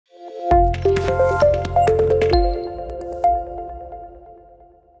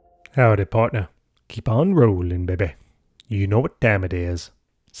Howdy, partner. Keep on rolling, baby. You know what time it is.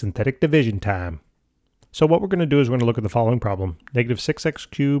 Synthetic division time. So what we're going to do is we're going to look at the following problem. Negative 6x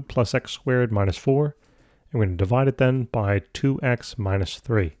cubed plus x squared minus 4. And we're going to divide it then by 2x minus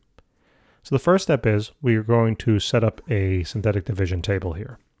 3. So the first step is we are going to set up a synthetic division table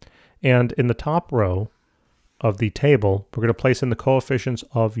here. And in the top row of the table, we're going to place in the coefficients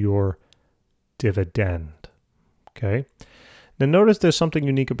of your dividend. Okay. Now notice there's something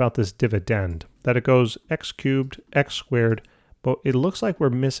unique about this dividend, that it goes x cubed, x squared, but it looks like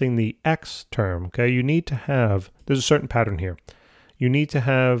we're missing the x term, okay? You need to have, there's a certain pattern here. You need to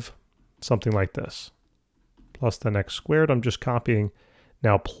have something like this. Plus then x squared, I'm just copying.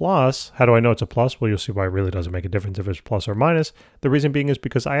 Now plus, how do I know it's a plus? Well, you'll see why it really doesn't make a difference if it's plus or minus. The reason being is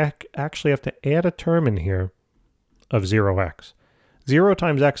because I actually have to add a term in here of 0x. 0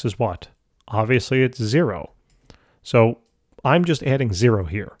 times x is what? Obviously it's 0. So I'm just adding 0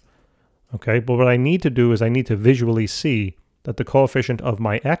 here, okay? But what I need to do is I need to visually see that the coefficient of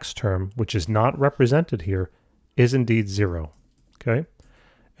my x term, which is not represented here, is indeed 0, okay?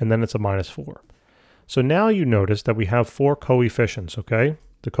 And then it's a minus 4. So now you notice that we have 4 coefficients, okay?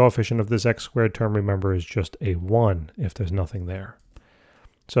 The coefficient of this x squared term, remember, is just a 1 if there's nothing there.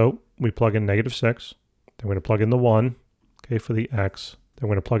 So we plug in negative 6. Then we're going to plug in the 1, okay, for the x. Then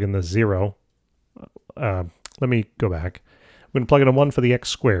we're going to plug in the 0. Let me go back. We're going to plug in a 1 for the x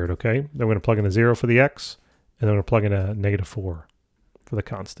squared, okay? Then we're going to plug in a 0 for the x, and then we're going to plug in a negative 4 for the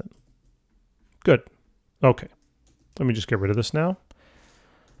constant. Good. Okay. Let me just get rid of this now.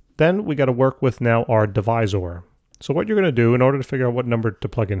 Then we got to work with now our divisor. So what you're going to do in order to figure out what number to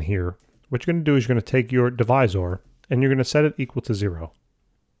plug in here, what you're going to do is you're going to take your divisor and you're going to set it equal to 0.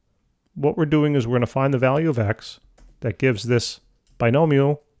 What we're doing is we're going to find the value of x that gives this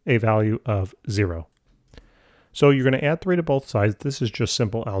binomial a value of 0. So you're going to add 3 to both sides. This is just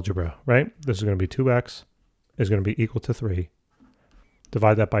simple algebra, right? This is going to be 2x is going to be equal to 3.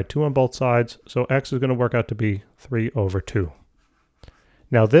 Divide that by 2 on both sides. So x is going to work out to be 3 over 2.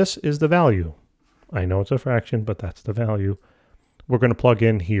 Now this is the value. I know it's a fraction, but that's the value. We're going to plug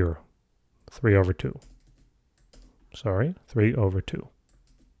in here 3 over 2. Sorry, 3 over 2.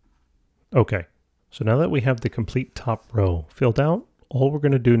 Okay, so now that we have the complete top row filled out, all we're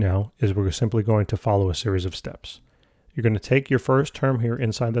going to do now is we're simply going to follow a series of steps. You're going to take your first term here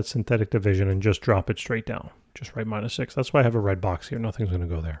inside that synthetic division and just drop it straight down. Just write minus 6. That's why I have a red box here. Nothing's going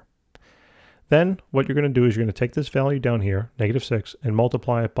to go there. Then what you're going to do is you're going to take this value down here, negative 6, and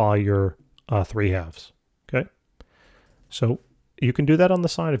multiply it by your 3/2. Okay? So you can do that on the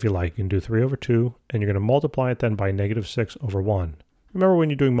side if you like. You can do 3 over 2, and you're going to multiply it then by negative 6 over 1. Remember, when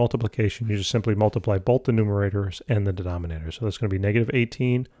you're doing multiplication, you just simply multiply both the numerators and the denominator. So that's going to be negative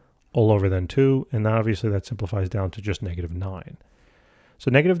 18 all over then 2, and obviously that simplifies down to just negative 9.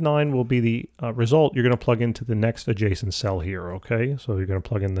 So negative 9 will be the result you're going to plug into the next adjacent cell here, okay? So you're going to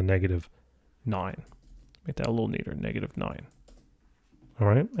plug in the negative 9. Make that a little neater, negative 9. All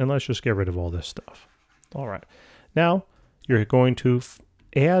right, and let's just get rid of all this stuff. All right, now you're going to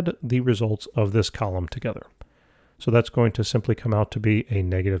add the results of this column together. So that's going to simply come out to be a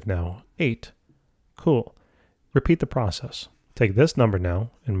negative now 8. Cool. Repeat the process. Take this number now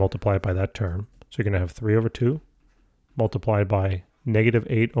and multiply it by that term. So you're going to have 3 over 2 multiplied by negative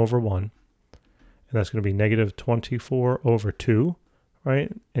 8 over 1. And that's going to be negative 24 over 2,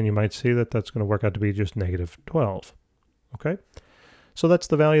 right? And you might see that that's going to work out to be just negative 12. Okay? So that's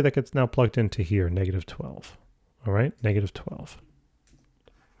the value that gets now plugged into here, negative 12. All right? Negative 12.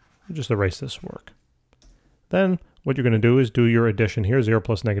 We'll just erase this work. Then what you're going to do is do your addition here. 0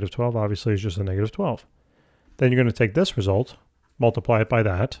 plus negative 12 obviously is just a negative 12. Then you're going to take this result, multiply it by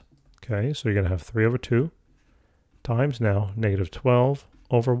that. Okay, so you're going to have 3 over 2 times now negative 12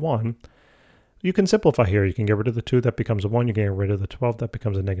 over 1. You can simplify here. You can get rid of the 2, that becomes a 1. You get rid of the 12, that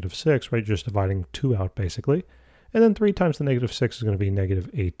becomes a negative 6, right? You're just dividing 2 out basically. And then 3 times the negative 6 is going to be negative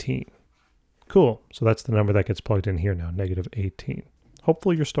 18. Cool. So that's the number that gets plugged in here now, negative 18.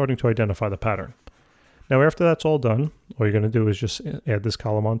 Hopefully you're starting to identify the pattern. Now, after that's all done, all you're going to do is just add this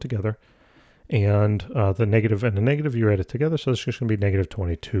column on together. And the negative and the negative, you add it together. So it's just going to be negative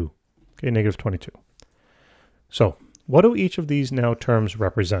 22. Okay, negative 22. So what do each of these now terms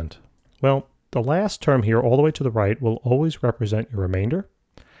represent? Well, the last term here, all the way to the right, will always represent your remainder.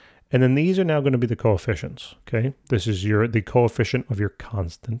 And then these are now going to be the coefficients. Okay, this is the coefficient of your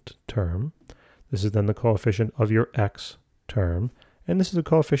constant term. This is then the coefficient of your x term. And this is the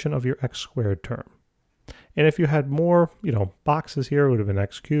coefficient of your x squared term. And if you had more, boxes here, it would have been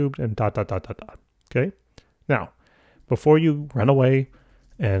x cubed and dot, dot, dot, dot, dot. Okay? Now, before you run away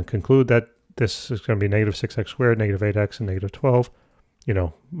and conclude that this is going to be negative 6x squared, negative 8x, and negative 12, you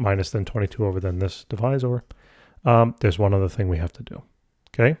know, minus then 22 over then this divisor, there's one other thing we have to do,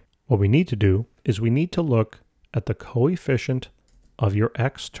 okay? What we need to do is we need to look at the coefficient of your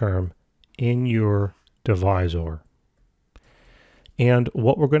x term in your divisor. And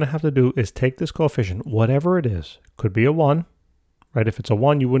what we're going to have to do is take this coefficient, whatever it is, could be a 1, right? If it's a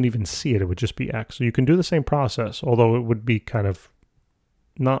 1, you wouldn't even see it. It would just be x. So you can do the same process, although it would be kind of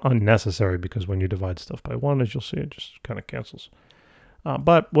not unnecessary because when you divide stuff by 1, as you'll see, it just kind of cancels.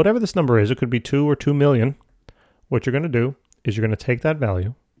 But whatever this number is, it could be 2 or 2 million. What you're going to do is you're going to take that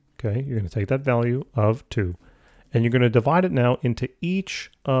value, okay? You're going to take that value of 2, and you're going to divide it now into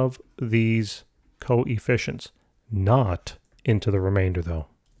each of these coefficients, not into the remainder though,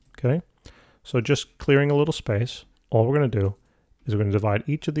 okay? So just clearing a little space, all we're going to do is we're going to divide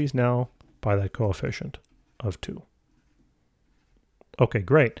each of these now by that coefficient of 2. Okay,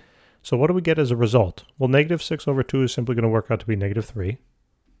 great. So what do we get as a result? Well, negative 6 over 2 is simply going to work out to be negative 3.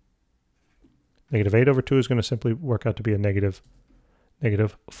 Negative 8 over 2 is going to simply work out to be a negative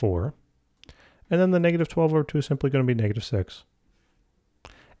 4. And then the negative 12 over 2 is simply going to be negative 6.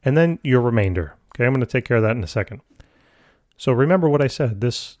 And then your remainder. Okay, I'm going to take care of that in a second. So remember what I said.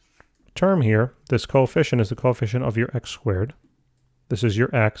 This term here, this coefficient is the coefficient of your x squared. This is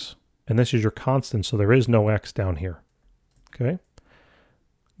your x, and this is your constant, so there is no x down here. Okay?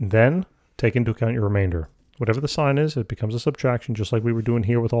 Then take into account your remainder. Whatever the sign is, it becomes a subtraction, just like we were doing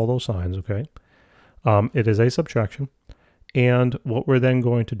here with all those signs, okay? It is a subtraction. And what we're then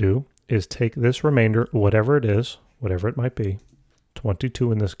going to do is take this remainder, whatever it is, whatever it might be,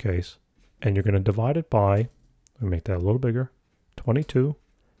 22 in this case, and you're going to divide it by, let me make that a little bigger, 22,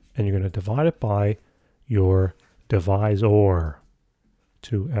 and you're going to divide it by your divisor,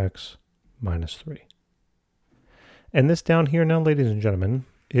 2x minus 3. And this down here now, ladies and gentlemen,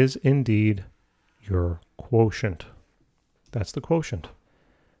 is indeed your quotient. That's the quotient.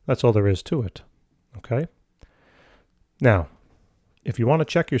 That's all there is to it, okay? Now, if you want to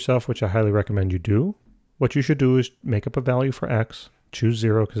check yourself, which I highly recommend you do, what you should do is make up a value for x, choose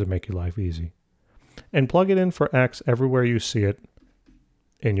 0 because it'll make your life easy, and plug it in for x everywhere you see it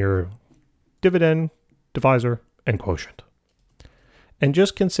in your dividend, divisor, and quotient. And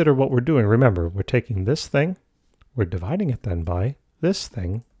just consider what we're doing. Remember, we're taking this thing, we're dividing it then by this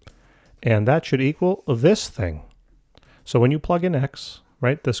thing, and that should equal this thing. So when you plug in x,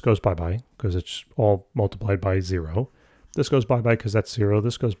 right, this goes bye-bye because it's all multiplied by 0. This goes bye-bye because that's 0.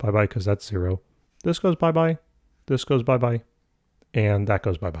 This goes bye-bye because that's 0. This goes bye-bye. This goes bye-bye. And that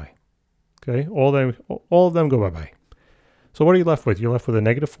goes bye-bye. Okay, all of them go bye-bye. So what are you left with? You're left with a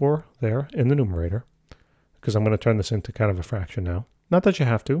negative 4 there in the numerator, because I'm going to turn this into kind of a fraction now. Not that you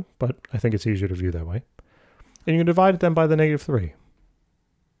have to, but I think it's easier to view that way. And you can divide it then by the negative 3.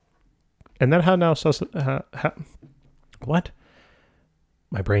 And then how now, what?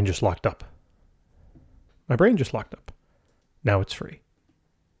 My brain just locked up. My brain just locked up. Now it's free.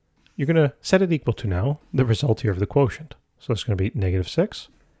 You're going to set it equal to now the result here of the quotient. So it's going to be negative 6.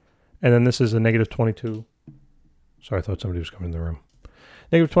 And then this is a negative 22. Sorry, I thought somebody was coming in the room.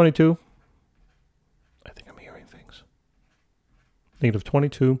 Negative 22. I think I'm hearing things. Negative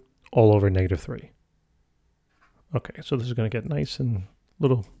 22 all over negative 3. Okay, so this is going to get nice and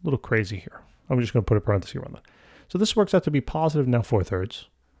little crazy here. I'm just going to put a parenthesis around that. So this works out to be positive now 4/3.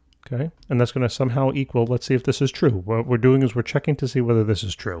 Okay, and that's going to somehow equal, let's see if this is true. What we're doing is we're checking to see whether this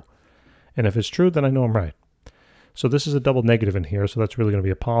is true. And if it's true, then I know I'm right. So this is a double negative in here, so that's really going to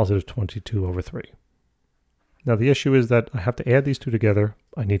be a positive 22 over 3. Now the issue is that I have to add these two together.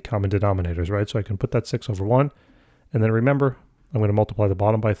 I need common denominators, right? So I can put that 6 over 1, and then remember, I'm going to multiply the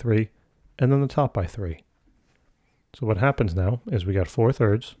bottom by 3, and then the top by 3. So what happens now is we got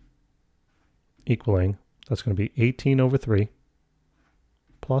 4/3 equaling, that's going to be 18 over 3,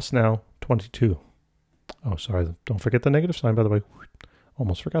 plus now 22. Oh, sorry, don't forget the negative sign, by the way.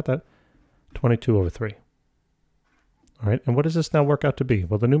 Almost forgot that. 22 over 3. All right, and what does this now work out to be?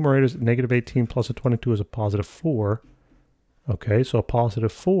 Well, the numerator is negative 18 plus a 22 is a positive 4. Okay, so a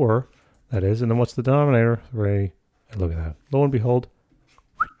positive 4, that is. And then what's the denominator? 3. And look at that. Lo and behold,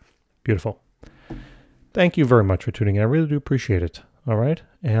 beautiful. Thank you very much for tuning in. I really do appreciate it. All right,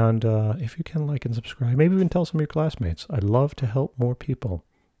 and if you can like and subscribe, maybe even tell some of your classmates. I'd love to help more people.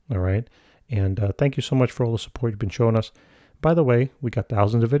 All right, and thank you so much for all the support you've been showing us. By the way, we got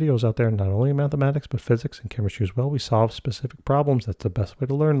thousands of videos out there, not only in mathematics, but physics and chemistry as well. We solve specific problems. That's the best way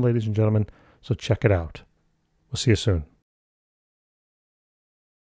to learn, ladies and gentlemen. So check it out. We'll see you soon.